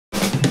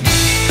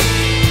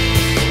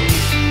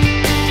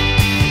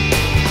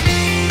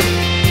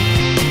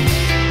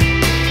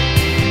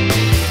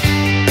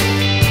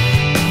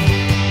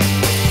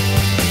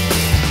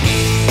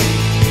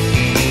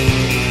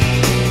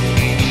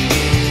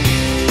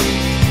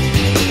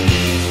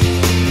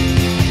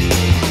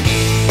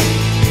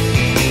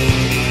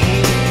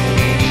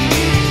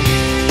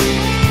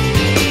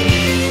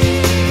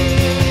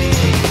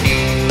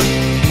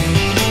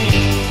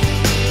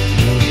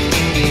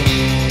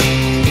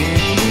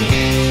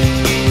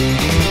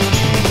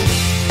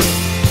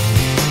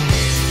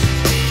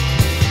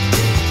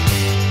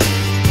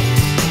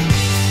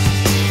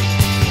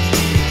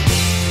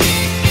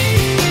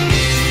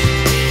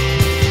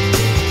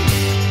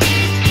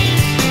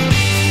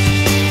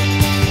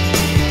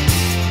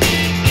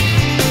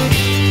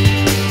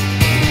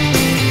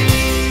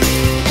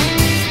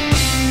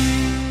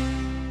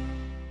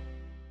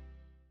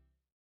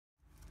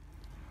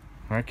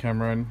Alright,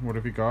 Cameron, what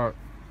have you got?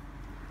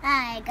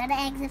 I got an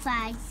egg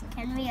surprise.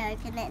 Can we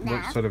open it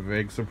now? What sort of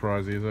egg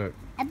surprise is it?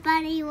 A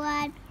bunny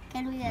one.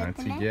 Can we No, it's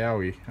a open it?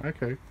 YOWIE.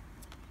 Okay.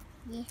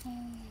 Yeah.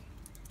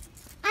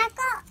 I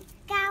got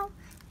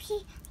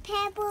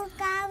purple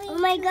YOWIE. Oh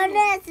my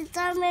goodness,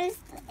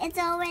 it's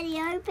already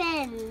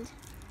opened.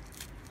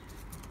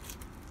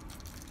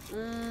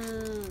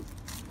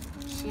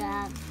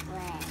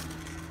 Chocolate.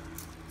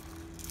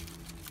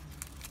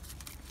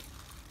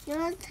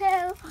 Yours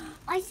too?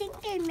 I think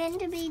it's meant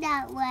to be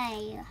that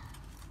way.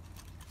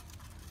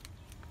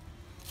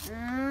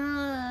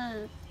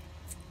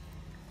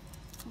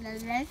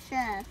 Delicious. Do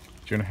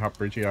you want to help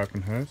Bridgie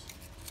open hers?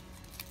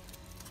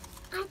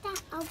 I can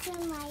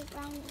open my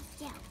one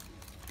myself.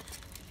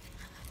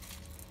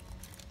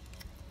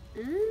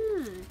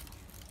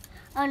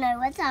 Oh no,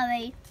 what's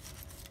hurry?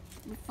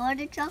 Before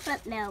the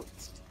chocolate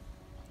melts.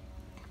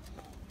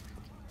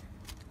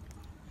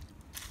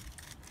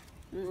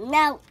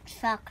 Melt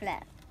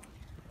chocolate.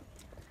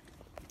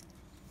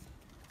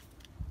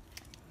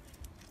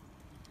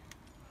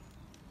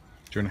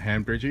 Do you want a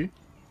hand, Bridgie?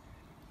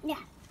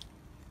 Yeah.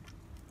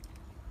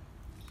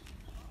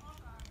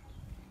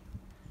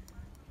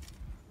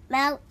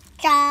 Melt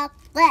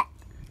chocolate,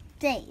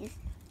 please.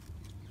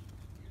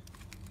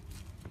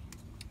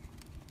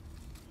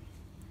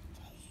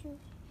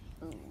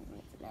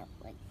 Melt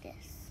like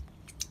this.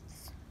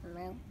 It's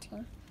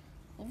melting.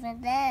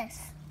 Even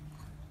this.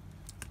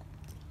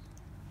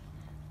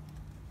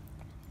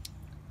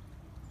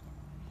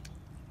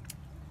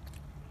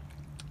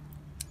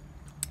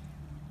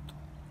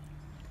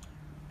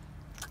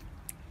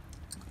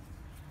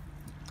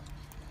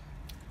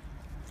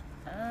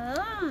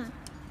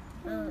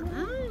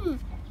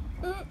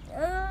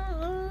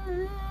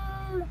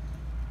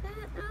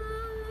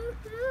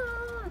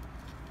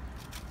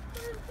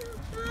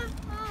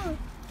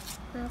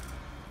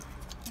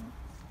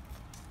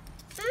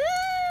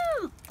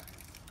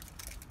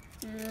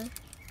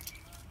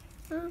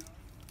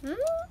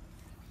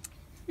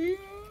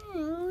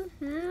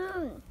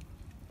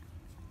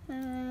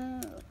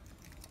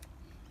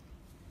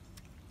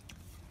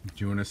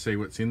 Do you want to see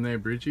what's in there,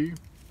 Bridgie?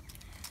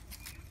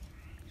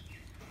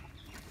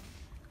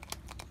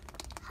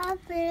 How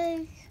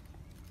big?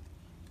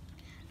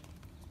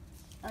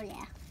 Oh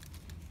yeah.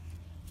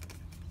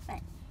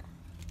 Right.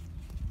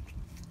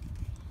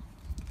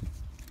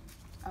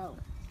 Oh.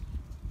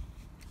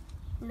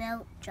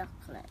 Melt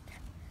chocolate.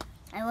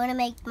 I want to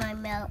make my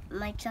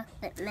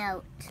chocolate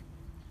melt.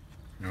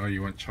 Oh,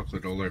 you want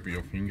chocolate all over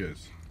your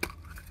fingers?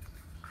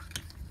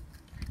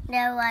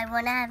 No, I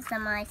want to have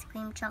some ice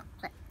cream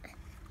chocolate.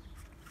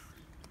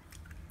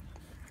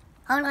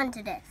 Hold on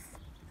to this.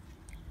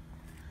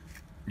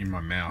 In my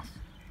mouth.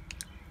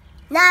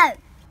 No!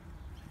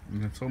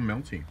 And it's all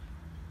melting.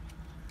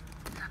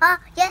 Oh,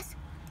 yes.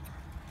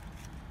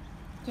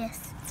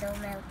 Yes, it's all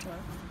melting.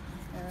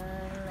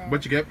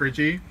 What'd you get,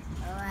 Bridgie?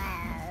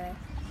 Wow.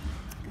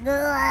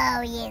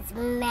 Oh, yes,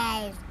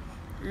 mud.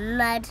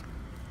 Mud.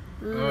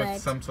 Oh,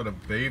 it's some sort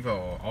of beaver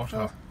or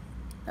otter.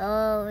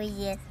 Oh,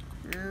 yes,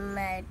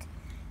 mud.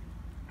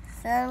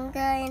 Some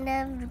kind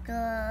of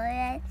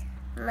glorious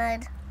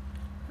mud.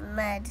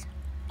 Mud.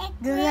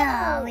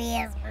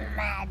 Glorious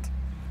mud.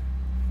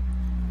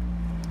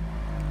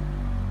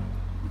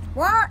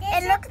 What?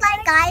 It looks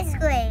like ice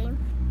cream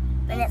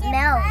when it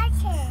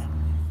melts.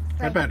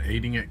 How about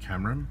eating it,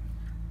 Cameron?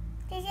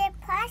 There's a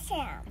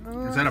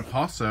possum. Is that a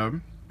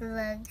possum?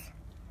 Look.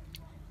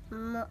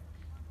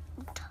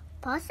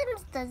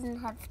 Possums doesn't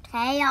have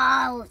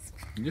tails.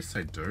 Yes,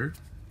 they do.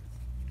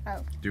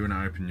 Oh. Do you want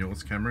to open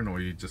yours, Cameron, or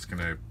are you just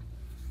going to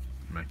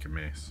make a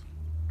mess?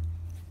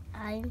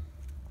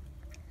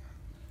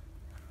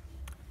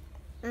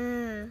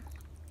 You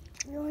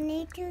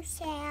need to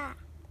share.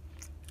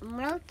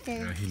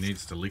 Melted. He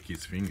needs to lick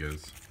his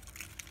fingers.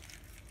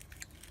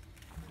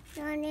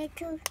 You need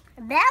to.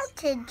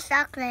 Melted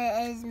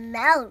chocolate is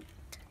melt.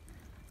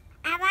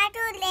 I want to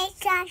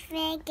lick your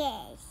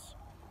fingers.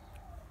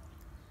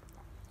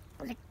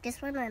 Lick this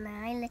one and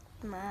I lick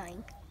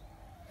mine.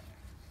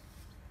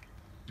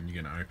 And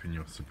you're going to open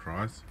your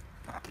surprise?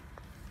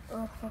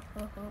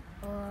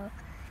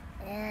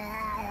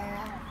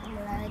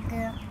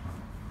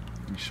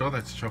 You sure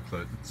that's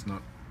chocolate? It's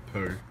not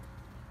poo.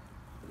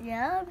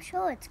 Yeah, I'm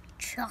sure it's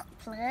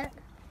chocolate.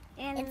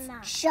 It's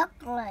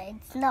chocolate.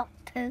 It's not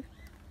poo.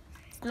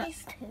 It's not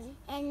poo.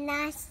 And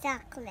not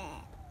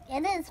chocolate.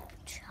 It is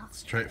chocolate.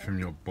 Straight from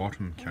your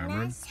bottom,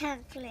 Cameron. Not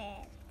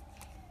chocolate.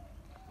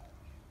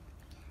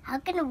 How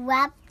can a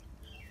wrap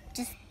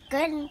just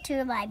go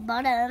into my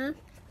bottom?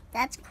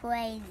 That's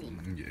crazy.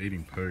 You're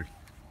eating poo.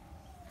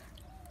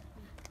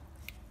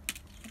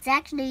 It's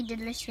actually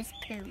delicious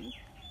poo.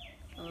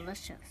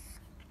 Delicious.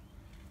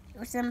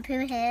 There's some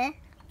poo here.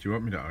 Do you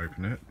want me to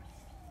open it?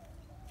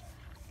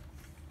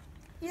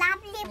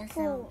 Lovely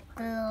poo.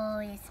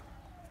 Glorious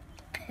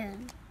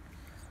poo.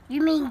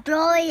 You mean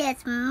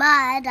glorious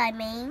mud, I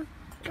mean.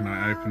 Can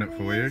I open it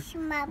for you?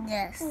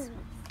 Yes.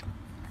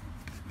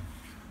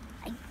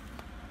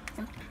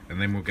 And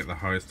then we'll get the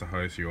hose to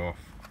hose you off.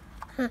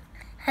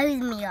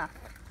 Hose me off.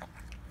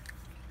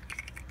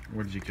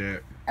 What did you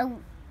get?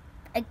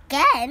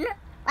 Again?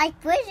 Like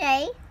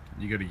Bridgie.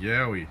 You got a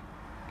YOWIE.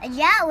 A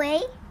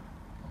YOWIE?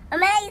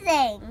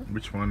 Amazing.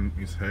 Which one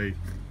is he?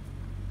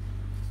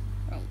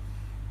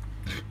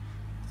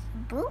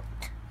 Boot?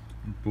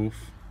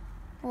 Boof.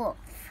 Wolf.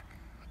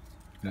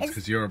 That's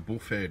because you're a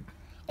buffhead.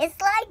 It's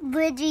like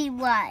Bridgie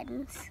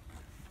ones.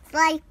 It's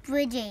like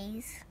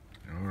Bridgie's.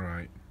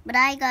 Alright. But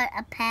I got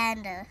a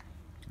panda.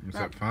 Was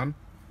that fun?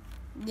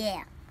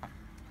 Yeah.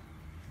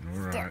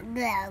 Alright.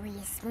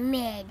 Glorious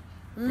mid.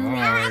 Bye.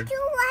 Now to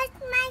wash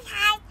my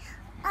hands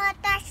on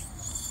the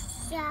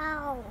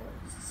shows.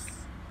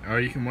 Oh,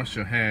 you can wash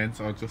your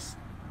hands. I'll just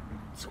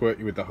squirt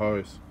you with the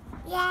hose.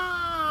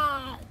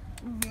 Yay!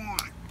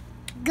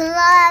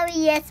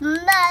 Glorious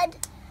mud.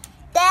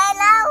 Then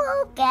I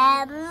will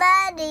get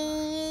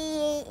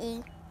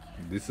muddy.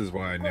 This is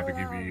why I never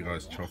give you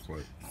guys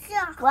chocolate.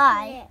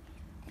 Why?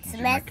 It's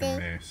You make a messy.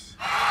 mess.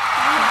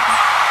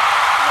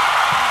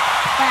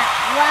 But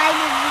why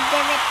did you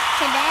give it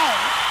today?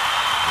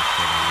 That's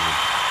what I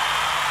would.